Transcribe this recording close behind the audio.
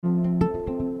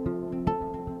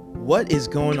What is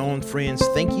going on, friends?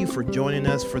 Thank you for joining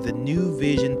us for the New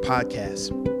Vision podcast.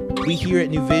 We here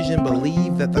at New Vision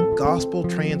believe that the gospel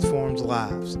transforms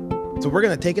lives. So we're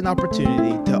going to take an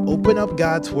opportunity to open up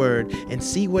God's word and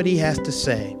see what he has to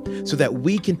say so that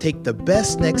we can take the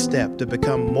best next step to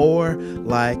become more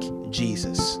like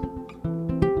Jesus.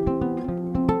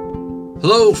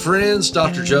 Hello, friends.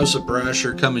 Dr. Joseph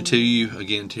Brasher coming to you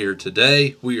again here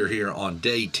today. We are here on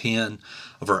day 10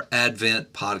 of our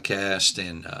Advent podcast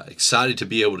and excited to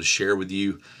be able to share with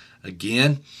you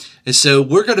again. And so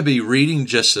we're going to be reading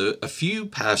just a few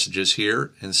passages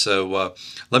here. And so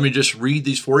let me just read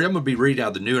these for you. I'm going to be reading out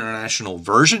of the New International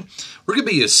Version. We're going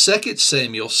to be in 2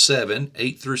 Samuel 7,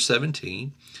 8 through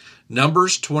 17,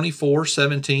 Numbers 24,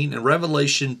 17, and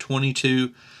Revelation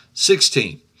 22,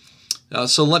 16.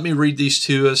 So let me read these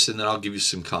to us, and then I'll give you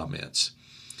some comments.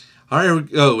 All right, here we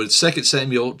go. It's 2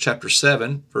 Samuel chapter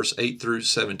 7, verse 8 through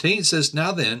 17. It says,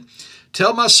 "Now then,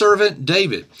 tell my servant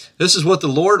David, this is what the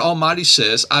Lord Almighty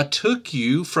says. I took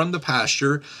you from the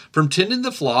pasture, from tending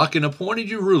the flock, and appointed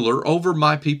you ruler over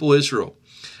my people Israel.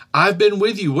 I've been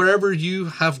with you wherever you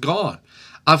have gone.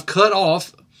 I've cut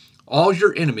off all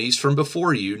your enemies from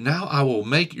before you. Now I will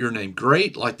make your name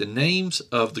great like the names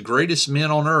of the greatest men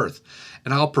on earth.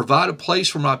 And I'll provide a place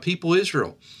for my people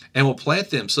Israel, and will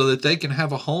plant them so that they can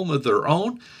have a home of their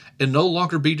own and no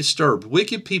longer be disturbed.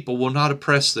 Wicked people will not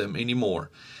oppress them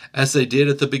anymore, as they did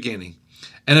at the beginning,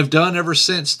 and have done ever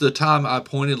since the time I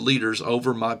appointed leaders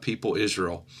over my people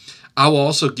Israel. I will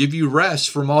also give you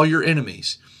rest from all your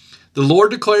enemies. The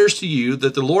Lord declares to you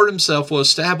that the Lord himself will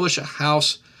establish a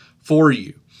house for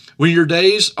you. When your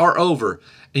days are over,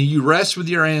 and you rest with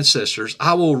your ancestors,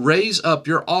 I will raise up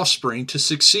your offspring to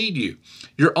succeed you,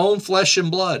 your own flesh and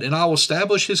blood, and I will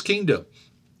establish his kingdom.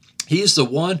 He is the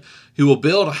one who will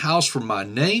build a house for my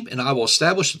name, and I will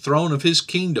establish the throne of his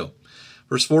kingdom."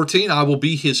 Verse 14, "I will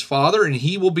be his father, and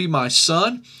he will be my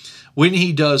son. When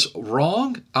he does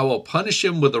wrong, I will punish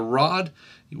him with a rod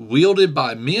wielded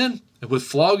by men, and with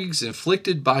floggings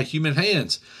inflicted by human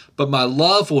hands. But my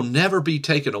love will never be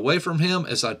taken away from him,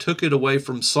 as I took it away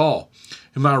from Saul,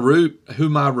 whom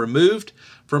I removed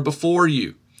from before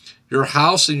you. Your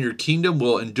house and your kingdom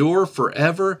will endure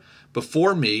forever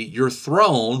before me. Your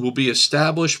throne will be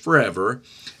established forever."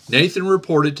 Nathan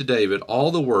reported to David all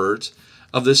the words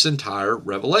of this entire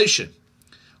revelation.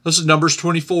 Listen to Numbers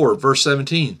 24, verse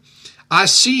 17. "I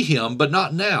see him, but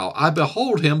not now. I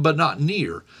behold him, but not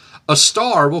near. A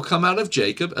star will come out of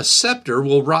Jacob. A scepter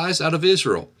will rise out of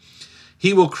Israel.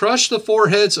 He will crush the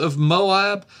foreheads of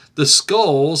Moab, the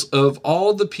skulls of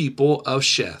all the people of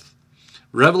Sheth."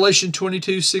 Revelation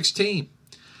 22:16.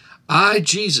 "I,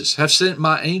 Jesus, have sent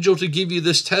my angel to give you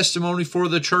this testimony for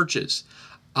the churches.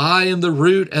 I am the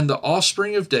root and the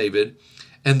offspring of David,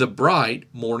 and the bright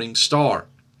morning star."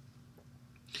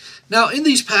 Now, in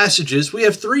these passages, we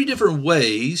have three different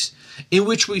ways in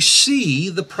which we see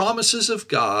the promises of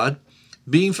God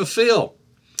being fulfilled.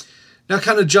 Now,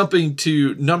 kind of jumping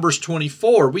to Numbers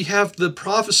 24, we have the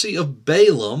prophecy of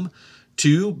Balaam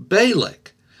to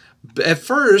Balak. At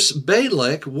first,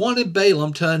 Balak wanted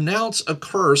Balaam to announce a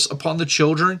curse upon the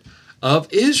children of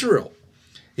Israel.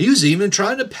 He was even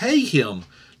trying to pay him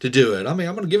to do it. I'm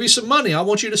going to give you some money. I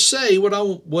want you to say what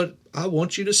I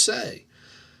want you to say.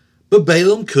 But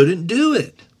Balaam couldn't do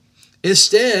it.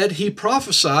 Instead, he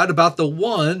prophesied about the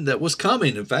one that was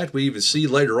coming. In fact, we even see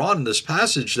later on in this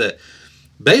passage that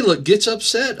Balak gets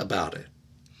upset about it.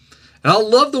 And I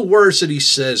love the words that he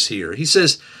says here. He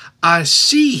says, "I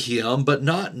see him, but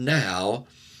not now.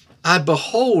 I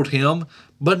behold him,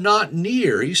 but not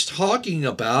near." He's talking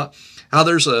about how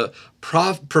there's a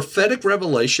prophetic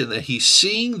revelation that he's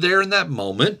seeing there in that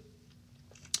moment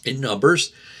in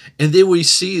Numbers. And then we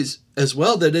see as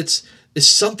well that it's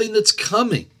something that's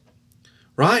coming,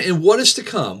 right? And what is to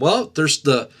come? Well,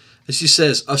 as he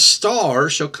says, a star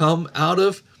shall come out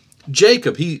of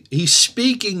Jacob. He's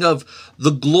speaking of the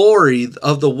glory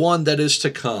of the one that is to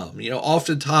come.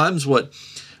 Oftentimes what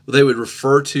they would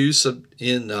refer to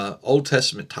in Old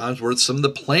Testament times were some of the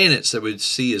planets that we'd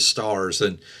see as stars,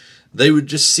 and they would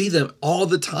just see them all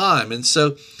the time. And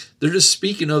so they're just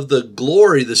speaking of the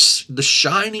glory, the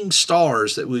shining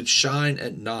stars that would shine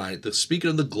at night. They're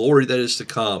speaking of the glory that is to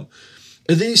come.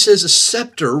 And then he says a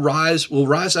scepter will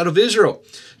rise out of Israel,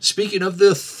 speaking of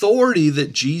the authority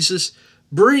that Jesus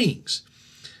brings.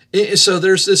 And so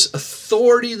there's this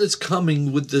authority that's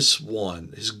coming with this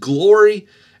one, his glory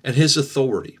and his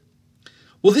authority.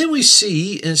 Well, then we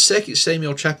see in 2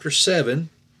 Samuel chapter 7,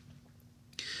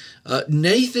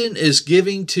 Nathan is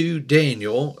giving to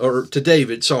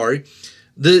David,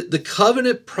 the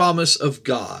covenant promise of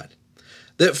God,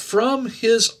 that from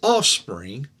his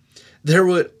offspring there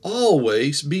would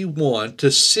always be one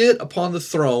to sit upon the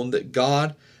throne that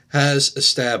God has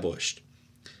established.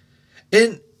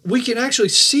 And we can actually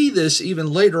see this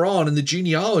even later on in the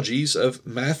genealogies of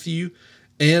Matthew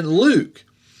and Luke.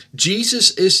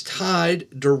 Jesus is tied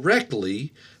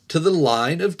directly to the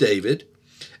line of David,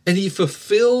 and he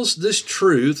fulfills this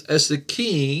truth as the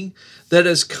king that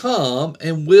has come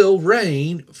and will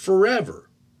reign forever.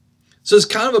 So it's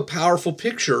kind of a powerful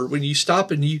picture when you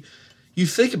stop and you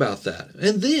think about that.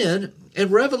 And then in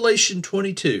Revelation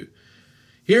 22,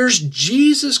 here's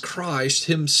Jesus Christ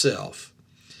himself.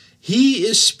 He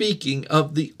is speaking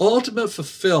of the ultimate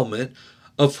fulfillment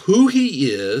of who he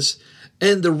is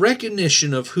and the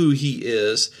recognition of who he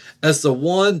is as the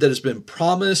one that has been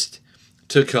promised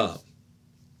to come.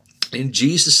 And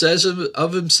Jesus says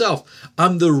of himself,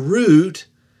 I'm the root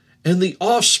and the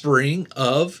offspring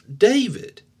of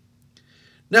David.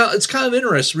 Now, it's kind of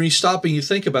interesting when you stop and you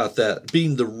think about that,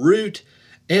 being the root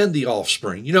and the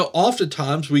offspring.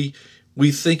 Oftentimes we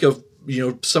think of,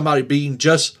 somebody being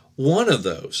just one of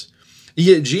those.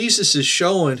 Yet Jesus is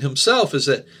showing himself is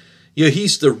that,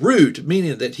 he's the root,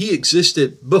 meaning that he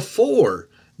existed before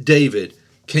David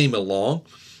came along.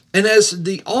 And as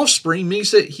the offspring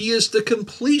means that he is the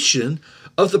completion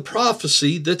of the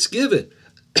prophecy that's given.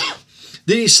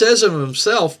 Then he says of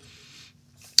himself,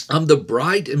 I'm the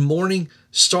bright and morning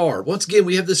star. Once again,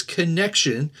 we have this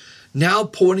connection now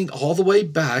pointing all the way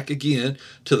back again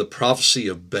to the prophecy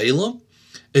of Balaam,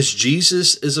 as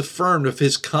Jesus is affirmed of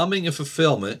his coming and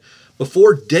fulfillment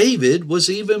before David was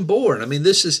even born. I mean,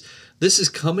 this is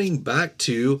coming back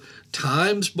to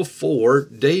times before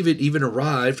David even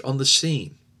arrived on the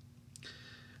scene.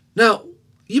 Now,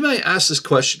 you may ask this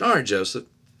question, all right, Joseph,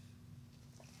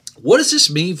 what does this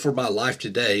mean for my life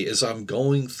today as I'm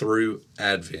going through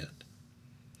Advent?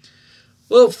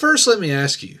 Well, first let me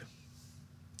ask you,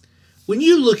 when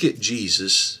you look at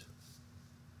Jesus,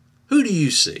 who do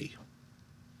you see?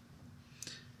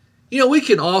 We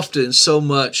can often so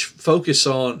much focus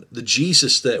on the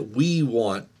Jesus that we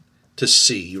want to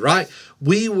see, right?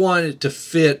 We want it to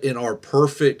fit in our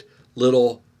perfect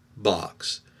little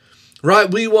box,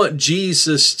 right? We want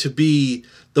Jesus to be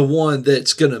the one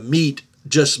that's going to meet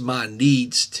just my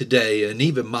needs today and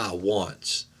even my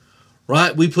wants,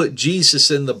 right? We put Jesus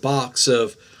in the box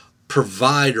of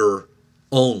provider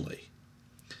only.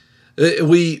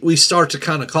 We start to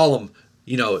kind of call him,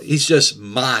 he's just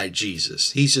my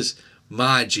Jesus. He's just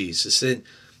my Jesus. And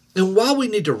while we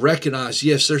need to recognize,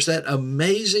 yes, there's that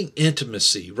amazing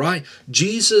intimacy, right?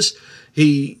 Jesus,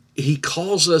 he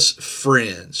calls us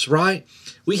friends, right?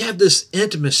 We have this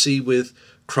intimacy with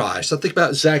Christ. I think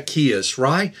about Zacchaeus,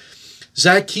 right?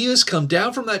 Zacchaeus, come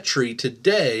down from that tree.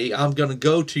 Today, I'm going to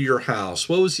go to your house.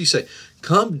 What was he say?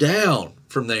 Come down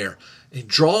from there and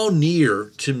draw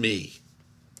near to me.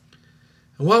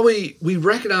 And while we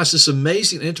recognize this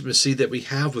amazing intimacy that we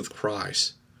have with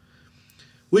Christ,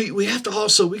 we have to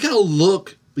also, we got to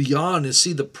look beyond and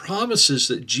see the promises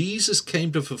that Jesus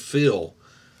came to fulfill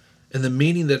and the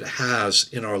meaning that it has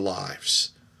in our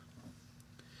lives.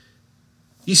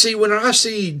 You see, when I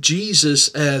see Jesus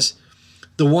as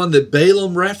the one that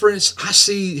Balaam referenced, I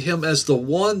see him as the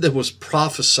one that was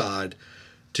prophesied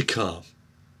to come.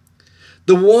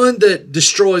 The one that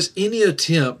destroys any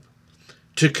attempt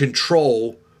to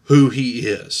control who he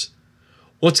is.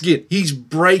 Once again, he's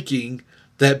breaking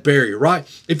that barrier, right?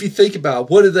 If you think about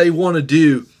what did they want to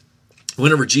do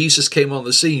whenever Jesus came on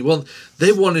the scene? Well,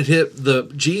 they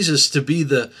wanted Jesus to be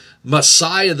the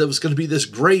Messiah that was going to be this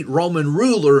great Roman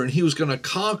ruler, and he was going to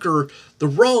conquer the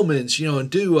Romans, and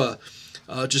do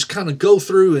just kind of go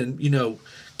through and,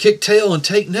 kick tail and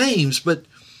take names. But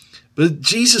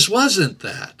Jesus wasn't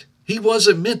that. He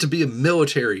wasn't meant to be a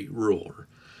military ruler.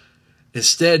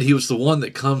 Instead, he was the one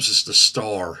that comes as the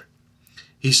star.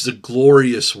 He's the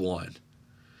glorious one.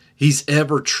 He's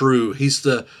ever true. He's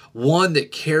the one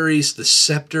that carries the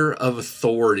scepter of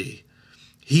authority.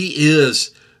 He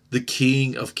is the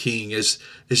King of Kings.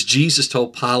 As Jesus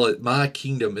told Pilate, my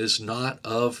kingdom is not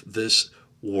of this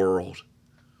world.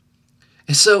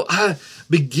 And so I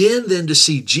begin then to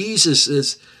see Jesus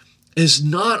as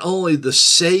not only the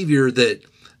Savior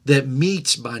that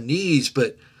meets my needs,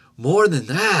 but more than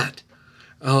that,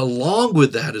 along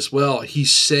with that as well,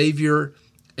 he's Savior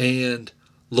and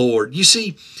Lord. You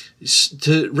see,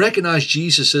 to recognize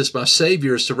Jesus as my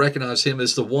Savior is to recognize him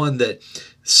as the one that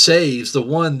saves, the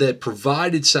one that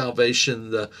provided salvation,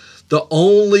 the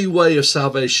only way of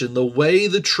salvation, the way,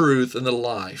 the truth, and the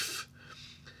life.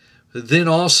 Then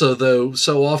also, though,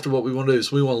 so often what we want to do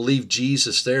is we want to leave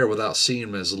Jesus there without seeing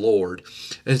him as Lord.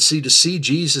 And to see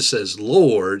Jesus as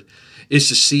Lord is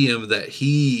to see him that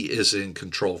he is in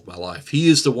control of my life. He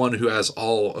is the one who has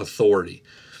all authority.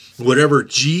 Whatever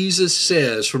Jesus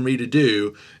says for me to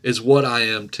do is what I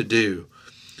am to do.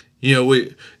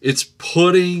 It's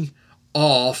putting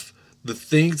off the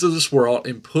things of this world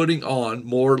and putting on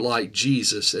more like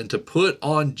Jesus. And to put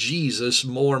on Jesus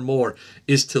more and more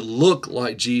is to look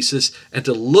like Jesus. And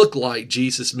to look like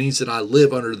Jesus means that I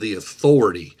live under the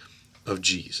authority of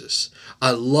Jesus.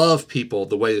 I love people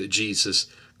the way that Jesus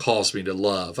calls me to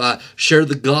love. I share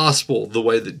the gospel the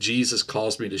way that Jesus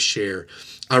calls me to share.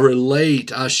 I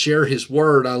relate, I share his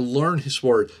word, I learn his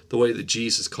word the way that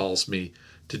Jesus calls me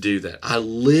to do that. I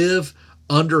live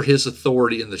under his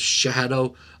authority in the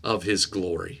shadow of his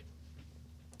glory.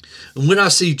 And when I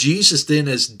see Jesus then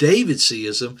as David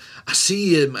sees him, I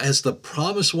see him as the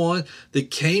promised one that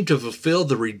came to fulfill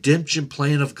the redemption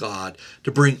plan of God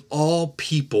to bring all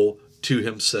people to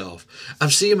himself. I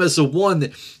see him as the one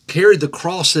that carried the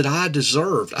cross that I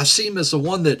deserved. I see him as the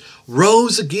one that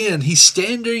rose again. He's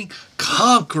standing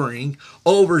conquering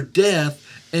over death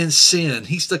and sin.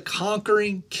 He's the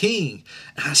conquering king.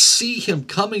 And I see him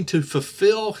coming to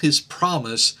fulfill his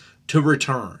promise to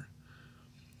return.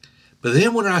 But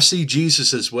then when I see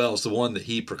Jesus as well as the one that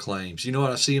he proclaims, you know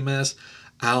what I see him as?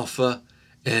 Alpha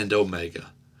and Omega.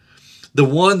 The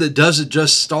one that doesn't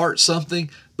just start something,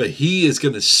 but he is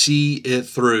going to see it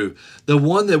through. The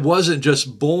one that wasn't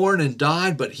just born and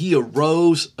died, but he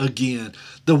arose again.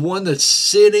 The one that's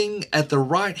sitting at the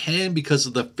right hand because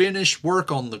of the finished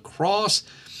work on the cross.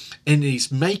 And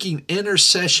he's making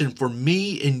intercession for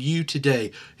me and you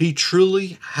today. He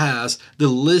truly has the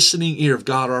listening ear of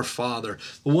God our Father.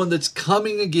 The one that's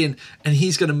coming again, and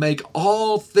he's going to make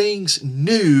all things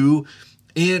new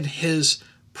in his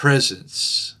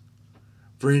presence.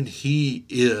 Friend, he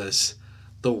is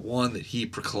the one that he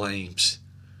proclaims.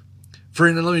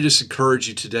 Friend, let me just encourage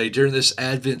you today during this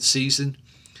Advent season.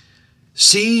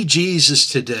 See Jesus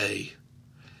today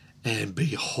and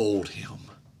behold him.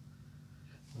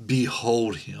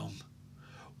 Behold him.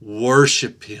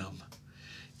 Worship him.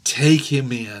 Take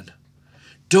him in.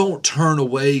 Don't turn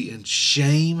away in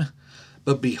shame,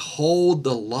 but behold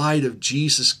the light of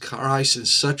Jesus Christ in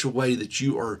such a way that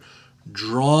you are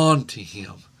drawn to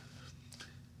him.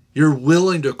 You're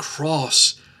willing to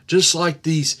cross, just like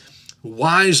these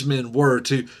wise men were,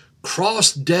 to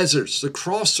cross deserts, to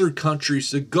cross through countries,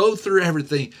 to go through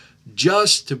everything,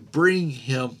 just to bring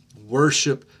him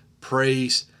worship,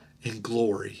 praise, and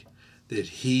glory that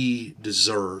he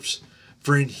deserves.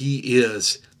 Friend, he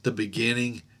is the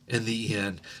beginning and the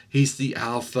end. He's the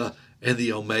Alpha and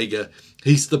the Omega.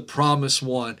 He's the promised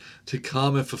one to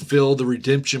come and fulfill the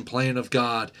redemption plan of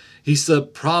God. He's the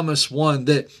promised one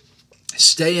that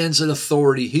stands in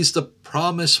authority. He's the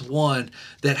promised one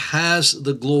that has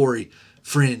the glory.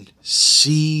 Friend,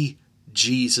 see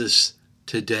Jesus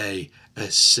today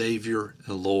as Savior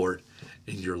and Lord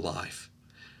in your life.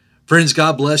 Friends,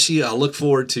 God bless you. I look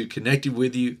forward to connecting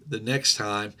with you the next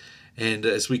time and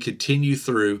as we continue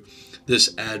through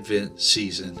this Advent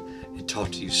season, and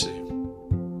talk to you soon.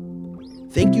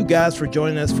 Thank you guys for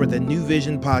joining us for the New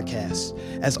Vision podcast.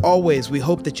 As always, we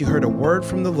hope that you heard a word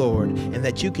from the Lord and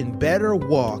that you can better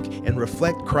walk and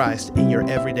reflect Christ in your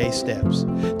everyday steps.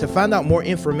 To find out more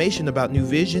information about New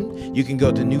Vision, you can go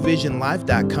to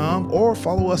newvisionlife.com or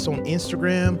follow us on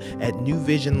Instagram at New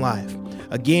Vision Life.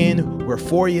 Again, we're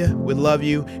for you, we love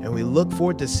you, and we look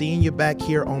forward to seeing you back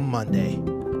here on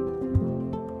Monday.